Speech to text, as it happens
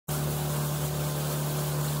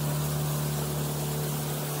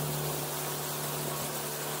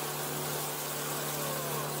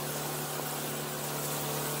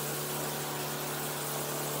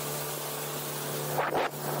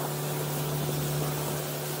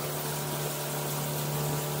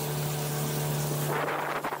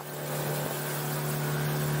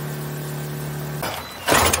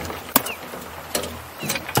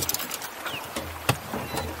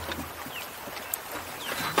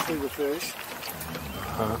see the fish.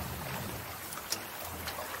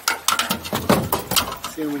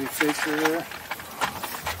 See how many fish are there?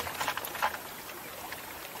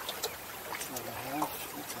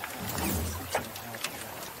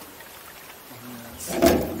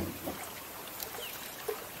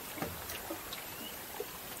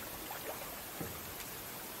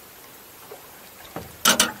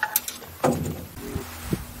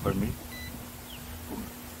 Pardon me?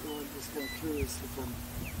 Well, I'm just kind of curious if I'm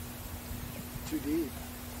too deep.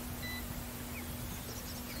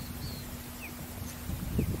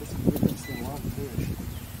 We're going to see a lot of fish.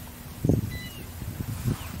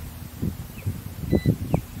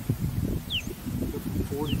 From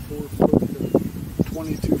 44 foot to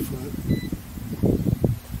 22 foot.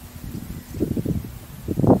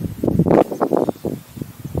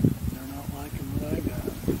 They're not liking what I got.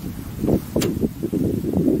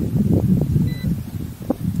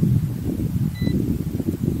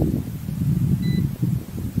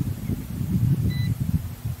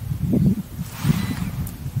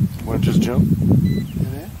 Want to just jump?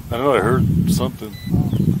 Yeah. I know I heard something.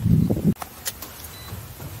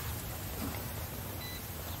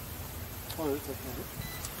 Oh, there's a head.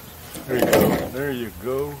 There you go. There you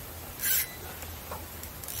go.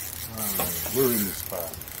 Alright, we're in the spot.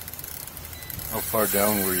 How far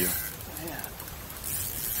down were you? Man.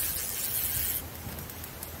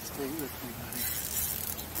 Stay with me, buddy.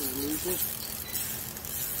 Did I lose it?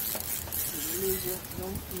 Did I lose it? No,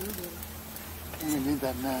 you're good. I'm going to need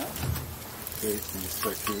that net. Okay, can you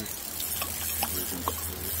stuck here? I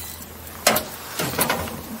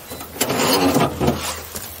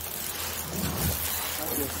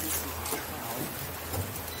guess this is a trout.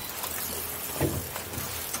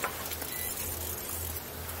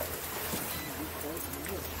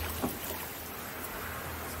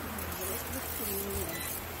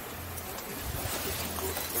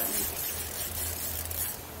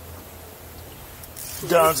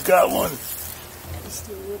 Don's got one.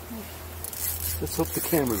 Still with me? Let's hope the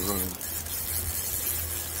camera's running. If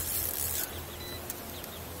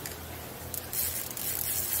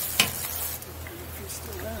you're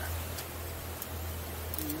still there.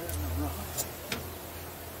 You're in the rock.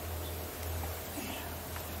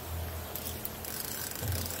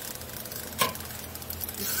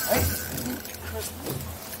 Hey!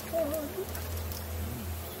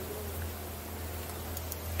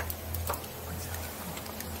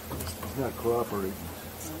 He's not cooperating.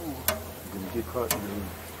 Oh. You're going to get caught in the I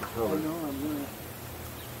propeller. know, I'm gonna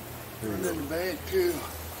There put you it in go. the bag too.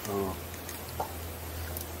 Oh.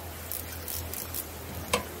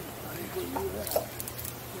 How do you do that?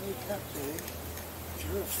 You ain't that big.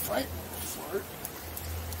 You're fighting for it.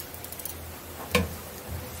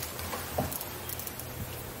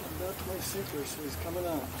 I'm about to my sinker, so he's coming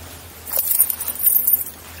up.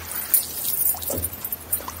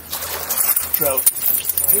 Trout.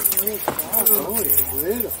 Fighting little trout. Oh, he's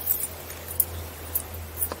little.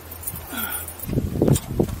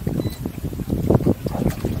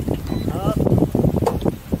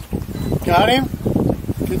 Got him?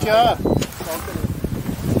 Good job.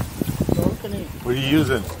 What are you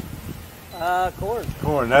using? Cord.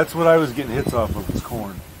 Corn. That's what I was getting hits off of, was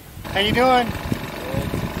corn. How you doing?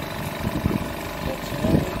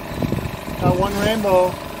 Got one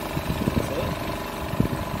rainbow.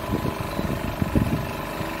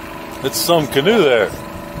 It's some canoe there.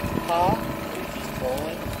 Huh?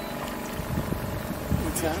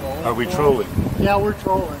 What's that? Are we trolling? Yeah, we're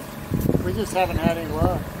trolling. We just haven't had any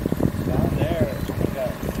luck. Down there, we got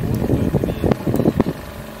 4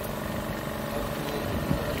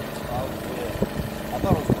 I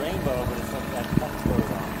thought it was rainbow, but it's like that cup goes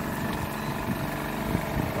on.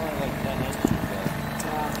 Only like 10 inches.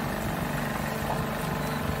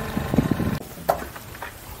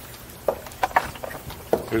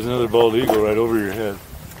 There's another bald eagle right over your head.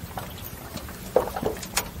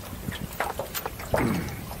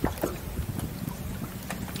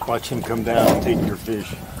 Watch him come down and take your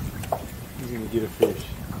fish. He's going to get a fish.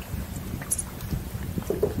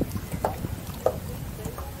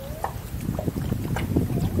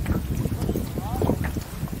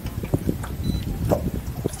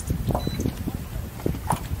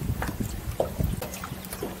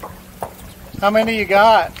 How many you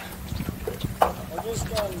got? I just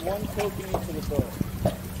done one kokanee for the boat.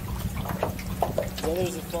 The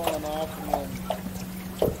others are falling off and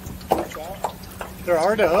then trout. They're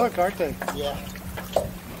hard to hook, aren't they? Yeah.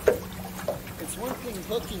 It's one thing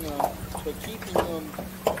hooking them, but keeping them,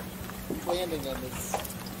 landing them is a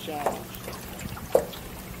challenge.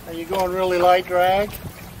 Are you going really light drag?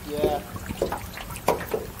 Yeah.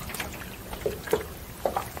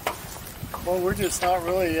 Well, we're just not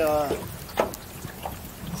really, is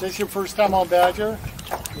this your first time on Badger?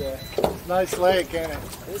 Yeah. Nice lake, ain't it?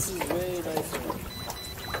 This is really nice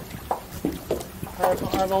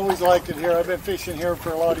one. I've always liked it here. I've been fishing here for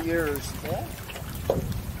a lot of years. Yeah?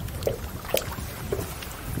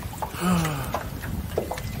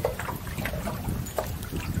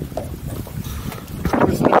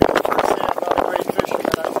 There's no reason for saying I'm not a great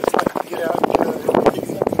fisherman. I just like to get out and do it.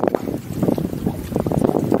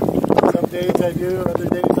 Some days I do, other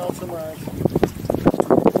days not so much.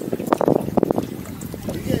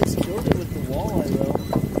 You guys killed it with the walleye, though.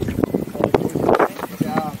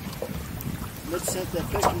 Yeah, Let's set that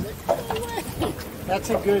fish. He's like, no way. that's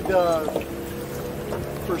a good,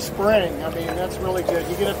 for spring. I mean, that's really good.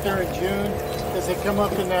 You get up there in June, because they come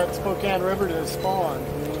up in that Spokane River to spawn.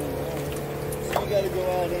 So you got to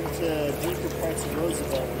go out into deeper parts of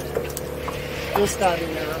Roosevelt. This time of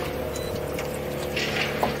year.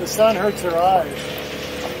 The sun hurts their eyes.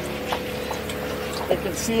 They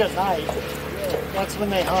can see at night. That's when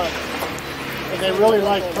they hunt. And they really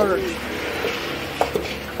like perch.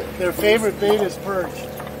 Their favorite bait is perch.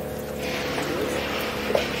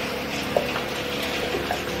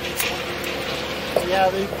 Yeah,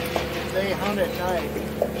 they hunt at night.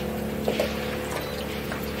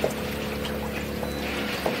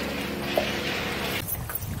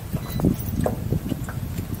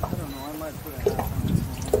 I don't know, I might put a half on this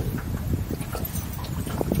one.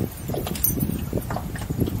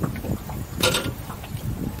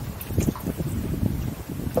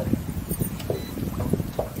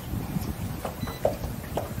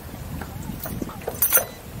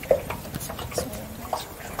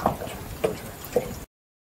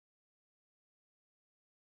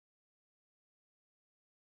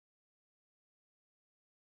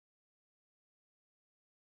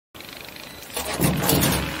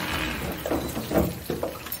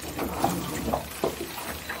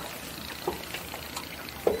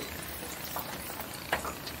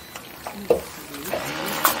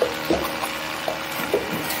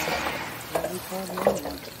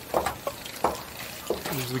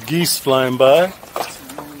 There's the geese flying by.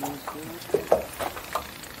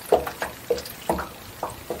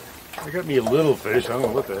 I got me a little fish. I don't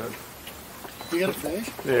know what that is. You got a fish?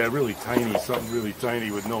 Yeah, really tiny, something really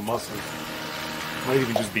tiny with no muscle. Might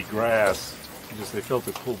even just be grass. Just they felt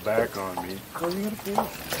it pull back on me. Where you got a fish?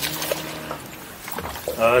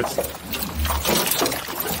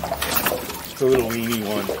 It's a little weeny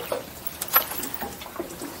one.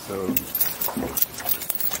 So,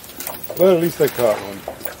 but at least I caught one.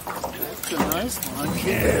 That's a nice one.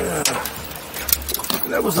 Yeah.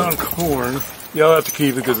 That was on corn. Yeah, I'll have to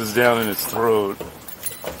keep it because it's down in its throat.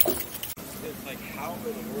 It's like, how in the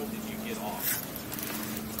world did you get off?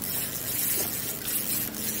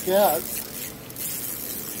 Yeah.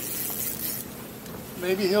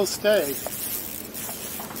 Maybe he'll stay.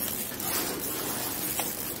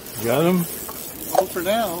 Got him? Well, for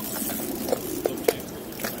now.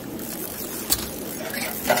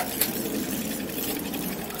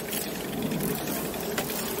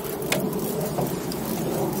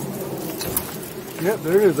 Yep,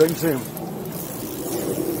 there it is. I can see him.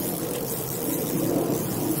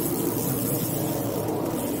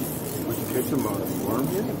 We can catch him on a worm.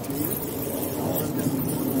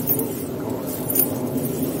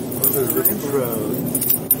 Another little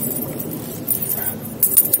trout.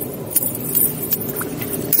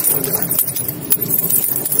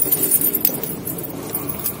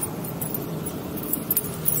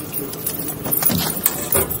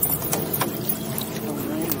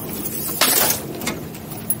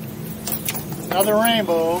 Another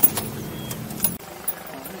rainbow.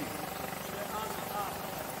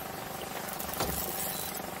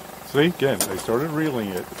 See, again, I started reeling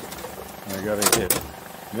it, and I got a hit.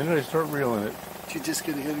 The minute I start reeling it, Did you just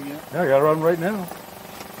get a hit again? yeah, I got it on right now.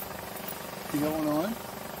 You got one on?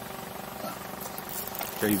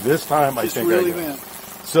 Okay, this time I Just think really I got it. went.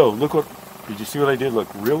 So look what, did you see what I did? Look,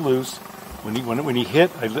 real loose. When he hit,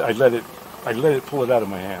 I let it pull it out of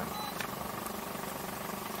my hand.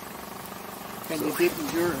 And you didn't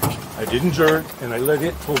jerk. I didn't jerk, and I let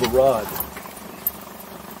it pull the rod.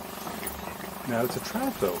 Now it's a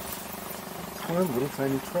trout, though. It's one little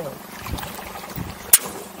tiny trout.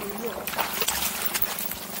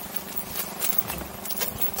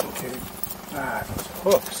 Okay. Ah, those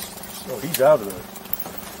hooks. So he's out of there.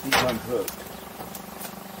 He's unhooked.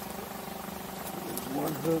 There's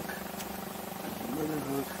one hook. There's another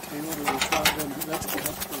hook. Came over the shotgun. That's good.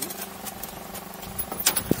 That's good.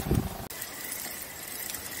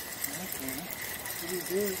 Okay. Pretty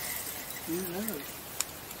good. Who knows?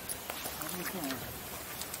 I don't know.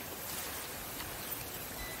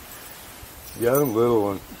 Yeah, the little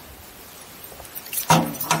one.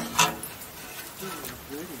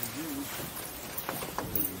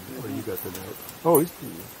 Oh, you got the net. Oh,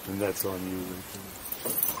 the net's on you.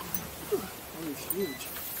 Oh, he's huge.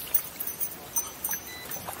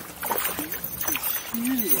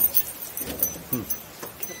 He's huge.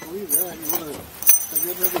 Can't believe that. You want to have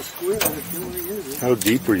another squid if you want to use it. How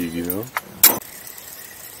deep are you, do you know?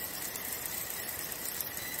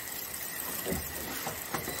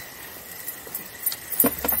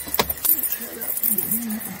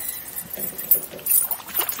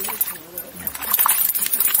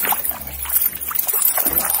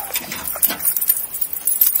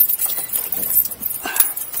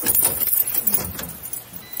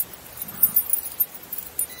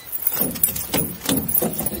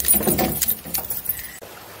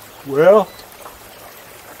 Well,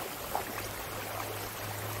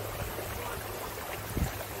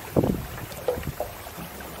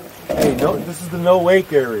 hey, no, this is the no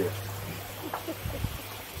wake area.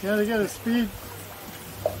 Yeah, they got a speed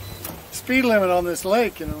limit on this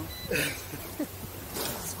lake, you know.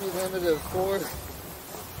 Speed limit of 4.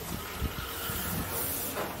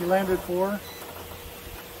 You landed 4?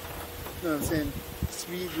 No, I'm saying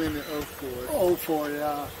speed limit of 4. Oh, 4,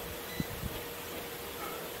 yeah.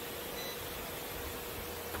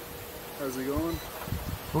 How's it going?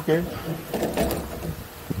 Okay.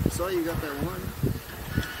 Saw you got that one.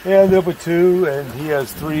 Yeah, I ended up with 2, and he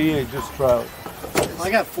has 3, and just trout.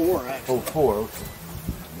 I got 4, actually. Oh, 4. Okay.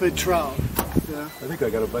 Big trout. Yeah. I think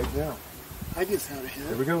I got a bite now. I just had a There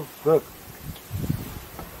hit. we go. Look.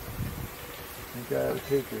 I think I had a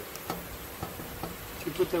taker. Did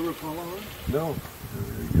you put that Rapala on? No.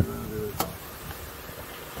 Get around to it.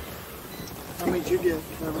 How many did you get,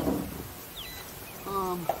 Trevor?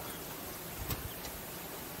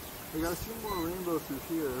 I got a few more rainbow through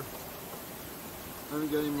here. I haven't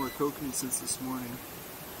got any more kokanee since this morning.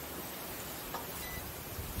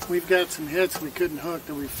 We've got some hits we couldn't hook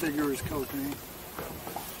that we figure is kokanee.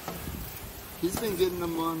 He's been getting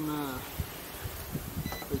them on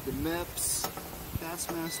like the MEPS,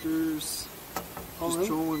 Bassmasters, Oh, just really?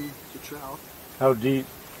 trolling the trout. How deep?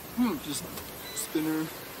 Just spinner.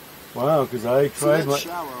 Wow, because I So tried that's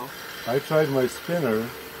shallow. my spinner.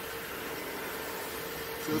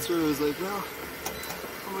 So that's where I was like, well,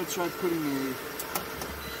 I'm going to try putting the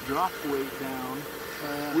drop weight down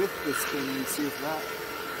with the spinner and see if that...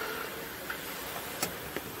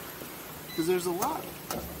 Because there's a lot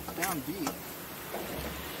down deep.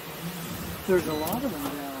 There's a lot of them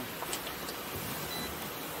down.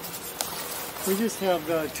 We just have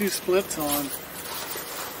 2 splits on.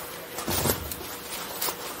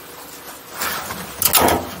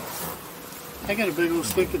 I got a big old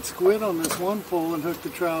stick of squid on this one pole and hooked the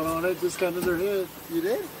trout on it, just under their head. You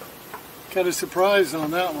did? Kind of surprised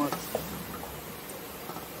on that one.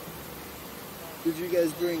 Did you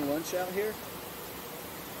guys bring lunch out here?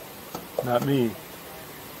 Not me.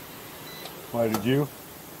 Why did you?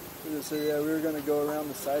 So yeah, we were going to go around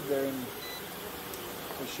the side there in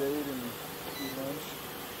the shade and eat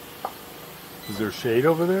lunch. Is there shade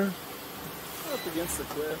over there? Up against the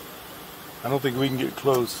cliff. I don't think we can get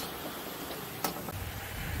close.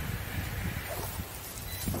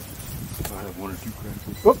 I have 1 or 2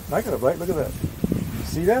 crabs. Oh, I got a bite. Look at that. You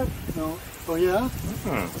see that? No. Oh, yeah?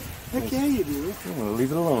 Heck yeah, you do. I'm going to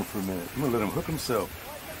leave it alone for a minute. I'm going to let him hook himself.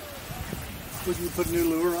 Would you put a new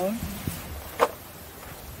lure on?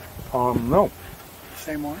 No.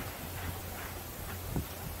 Same one?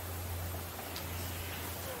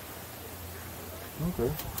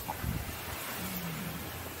 Okay.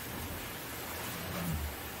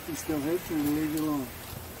 He still hits and we leave you alone.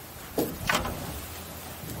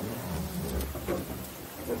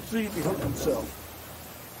 Let's see if he hooked himself.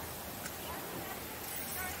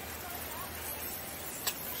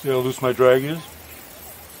 See how loose my drag is?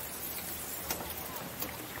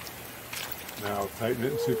 Now I'll tighten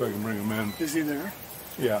it and see if I can bring him in. Is he there?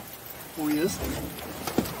 Yeah. Oh, he is?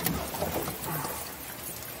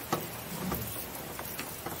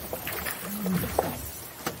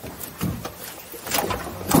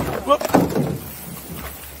 Whoop.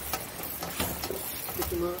 Pick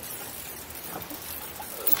him up.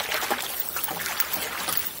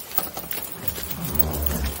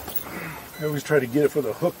 I always try to get it for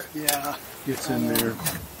the hook. Yeah. Gets in there.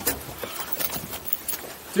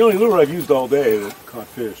 It's the only lure I've used all day that caught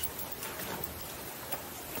fish.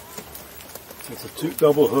 It's a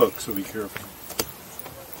double hook, so be careful.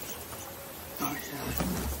 Oh, yeah.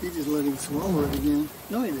 He just let him swallow it again.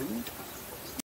 No, he didn't.